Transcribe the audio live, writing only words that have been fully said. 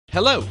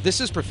Hello,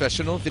 this is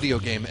professional video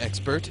game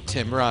expert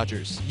Tim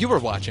Rogers. You are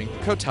watching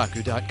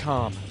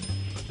Kotaku.com.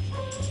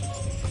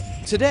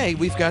 Today,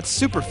 we've got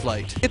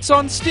Superflight. It's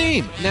on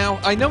Steam! Now,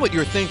 I know what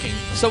you're thinking,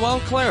 so I'll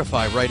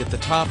clarify right at the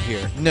top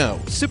here. No,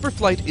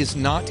 Superflight is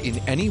not in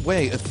any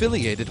way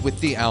affiliated with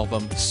the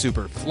album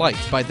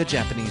Superflight by the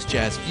Japanese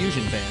jazz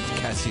fusion band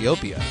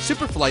Cassiopeia.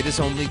 Superflight is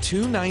only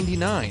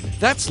 $2.99.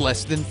 That's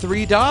less than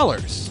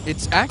 $3.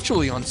 It's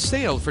actually on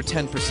sale for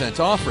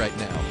 10% off right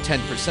now,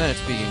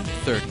 10% being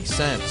 30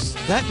 cents.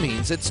 That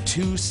means it's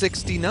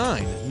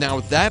 $2.69.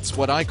 Now that's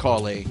what I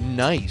call a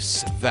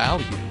nice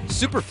value.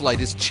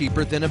 Superflight is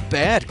cheaper than a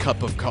bad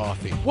cup of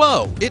coffee.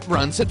 Whoa, it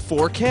runs at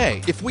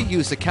 4K. If we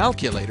use a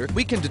calculator,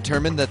 we can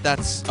determine that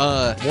that's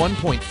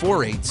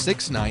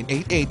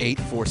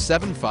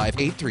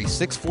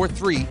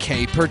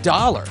 1.486988847583643 per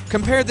dollar.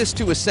 Compare this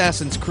to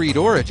Assassin's Creed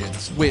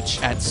Origins,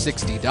 which at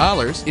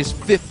 $60 is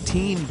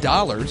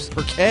 $15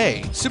 per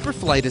K.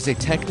 Superflight is a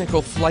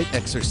technical flight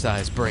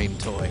exercise brain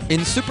toy.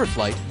 In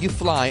Superflight, you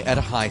fly at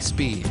a high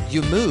speed.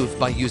 You move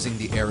by using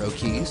the arrow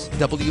keys,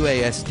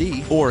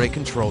 WASD, or a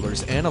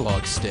controller's analog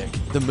stick.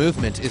 The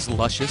movement is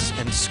luscious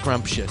and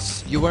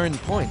scrumptious. You earn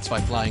points by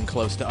flying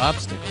close to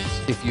obstacles.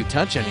 If you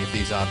touch any of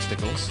these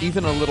obstacles,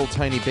 even a little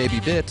tiny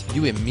baby bit,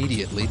 you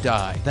immediately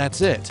die.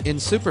 That's it. In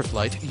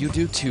Superflight, you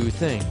do two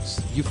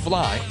things. You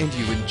fly and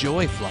you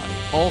enjoy flying.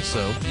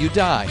 Also, you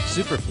die.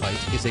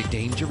 Superflight is a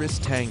dangerous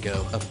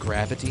tango of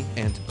gravity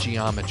and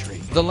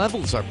geometry. The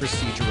levels are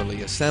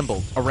procedurally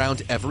assembled.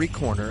 Around every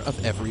corner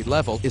of every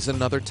level is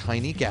another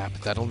tiny gap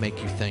that'll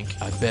make you think,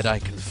 I bet I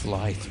can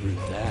fly through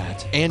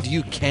that. And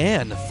you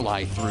can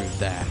fly through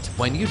that.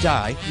 When you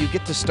die, you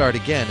get to start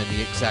again in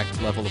the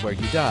exact level where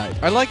you died.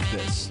 I like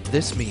this.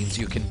 This means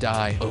you can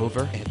die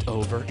over and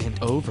over and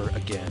over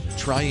again,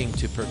 trying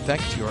to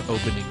perfect your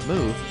opening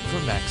move for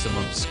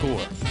maximum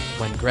score.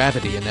 When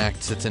gravity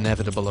enacts its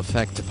inevitable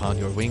effect upon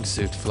your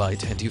wingsuit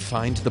flight and you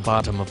find the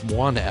bottom of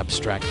one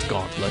abstract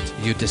gauntlet,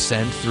 you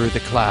descend through the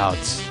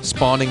clouds,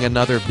 spawning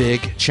another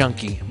big,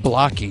 chunky,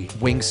 blocky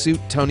wingsuit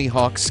Tony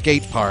Hawk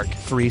skate park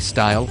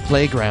freestyle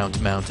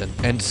playground mountain.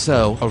 And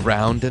so,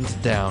 around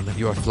and down,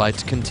 your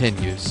flight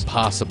continues,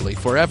 possibly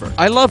forever.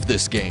 I love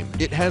this game.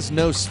 It has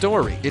no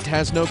story. It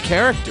has no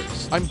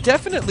characters. I'm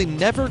definitely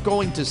never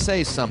going to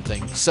say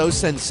something so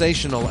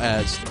sensational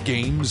as,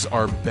 games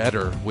are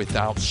better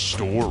without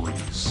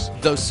stories.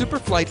 Though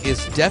Superflight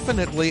is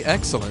definitely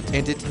excellent,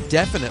 and it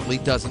definitely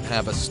doesn't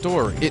have a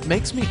story, it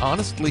makes me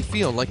honestly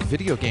feel like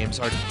video games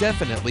are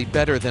definitely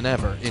better than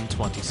ever in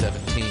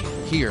 2017.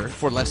 Here,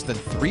 for less than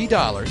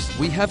 $3,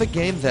 we have a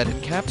game that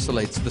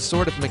encapsulates the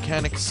sort of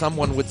mechanic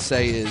someone would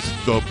say is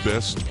the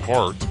best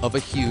part of a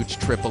huge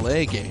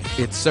AAA game.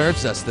 It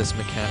serves us this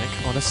mechanic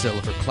on a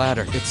silver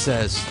platter. It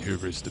says,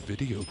 here is the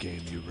video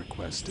game you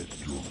requested,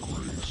 Your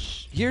Grace.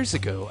 Years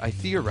ago, I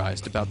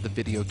theorized about the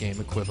video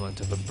game equivalent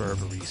of a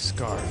Burberry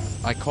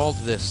scarf. I called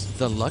this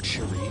the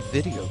luxury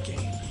video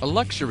game. A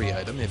luxury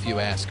item, if you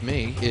ask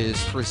me, is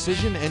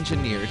precision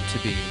engineered to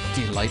be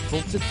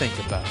delightful to think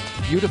about,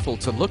 beautiful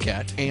to look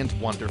at, and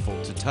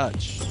wonderful to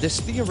touch.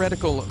 This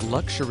theoretical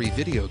luxury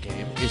video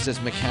game is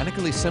as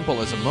mechanically simple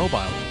as a mobile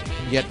game,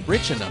 yet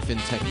rich enough in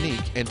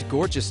technique and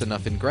gorgeous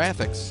enough in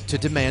graphics to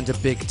demand a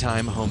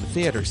big-time home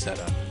theater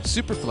setup.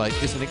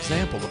 Superflight is an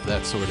example of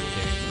that sort of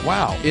game.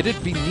 Wow,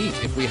 it'd be neat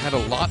if we had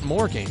a lot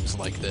more games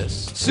like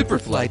this.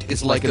 Superflight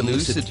is like a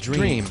lucid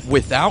dream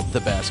without the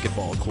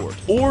basketball court,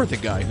 or the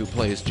guy who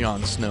plays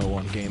Jon Snow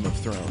on Game of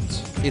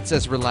Thrones. It's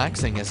as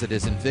relaxing as it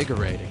is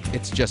invigorating.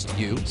 It's just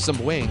you,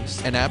 some wings,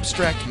 an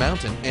abstract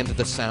mountain, and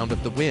the sound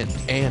of the wind,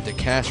 and a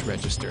cash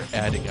register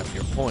adding up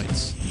your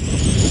points.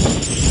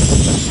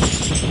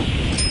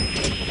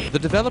 The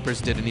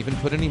developers didn't even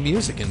put any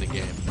music in the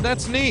game.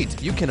 That's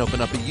neat! You can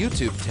open up a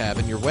YouTube tab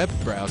in your web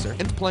browser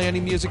and play any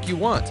music you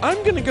want.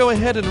 I'm gonna go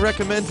ahead and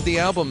recommend the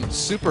album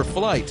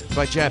Superflight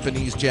by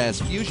Japanese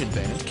jazz fusion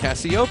band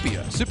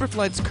Cassiopeia.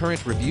 Superflight's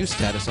current review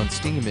status on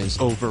Steam is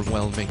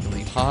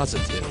overwhelmingly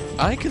positive.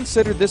 I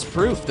consider this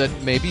proof that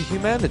maybe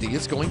humanity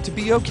is going to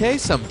be okay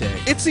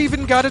someday. It's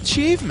even got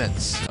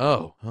achievements!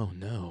 Oh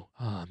no.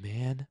 Aw,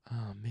 man.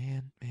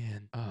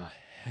 Aw,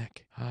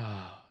 heck.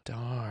 Ah,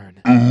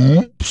 darn.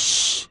 Oops.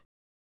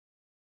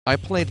 I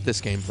played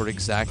this game for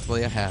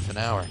exactly a half an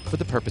hour for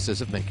the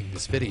purposes of making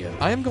this video.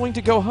 I am going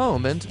to go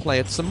home and play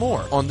it some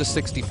more on the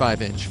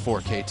 65-inch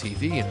 4K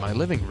TV in my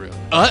living room.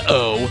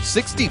 Uh-oh!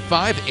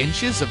 65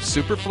 inches of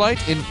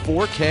Superflight in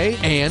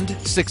 4K and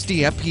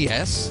 60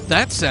 FPS?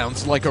 That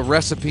sounds like a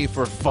recipe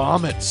for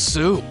vomit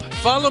soup.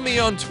 Follow me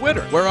on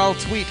Twitter, where I'll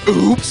tweet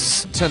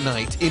 "Oops"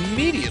 tonight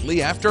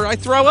immediately after I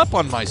throw up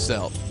on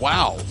myself.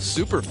 Wow,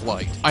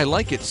 Superflight. I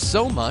like it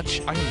so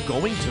much, I am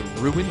going to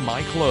ruin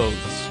my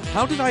clothes.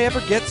 How did I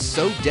ever get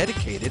so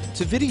dedicated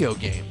to video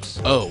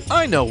games? Oh,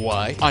 I know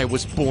why. I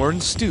was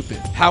born stupid.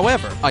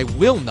 However, I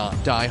will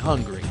not die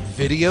hungry.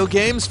 Video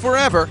games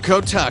forever.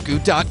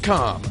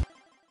 Kotaku.com.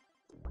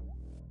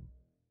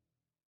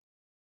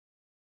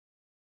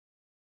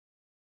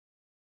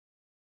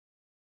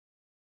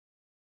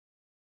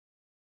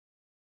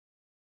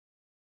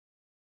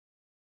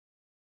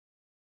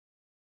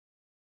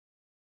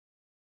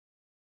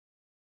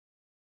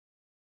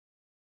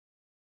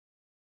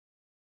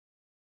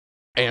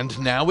 And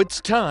now it's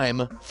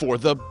time for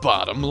the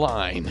bottom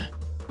line.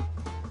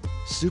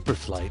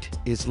 Superflight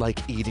is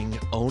like eating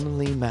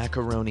only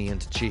macaroni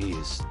and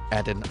cheese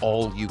at an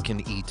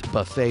all-you-can-eat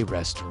buffet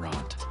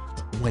restaurant.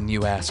 When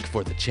you ask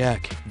for the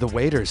check, the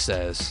waiter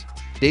says,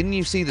 "Didn't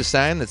you see the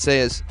sign that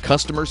says,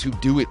 'Customers who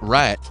do it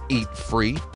right eat free'?"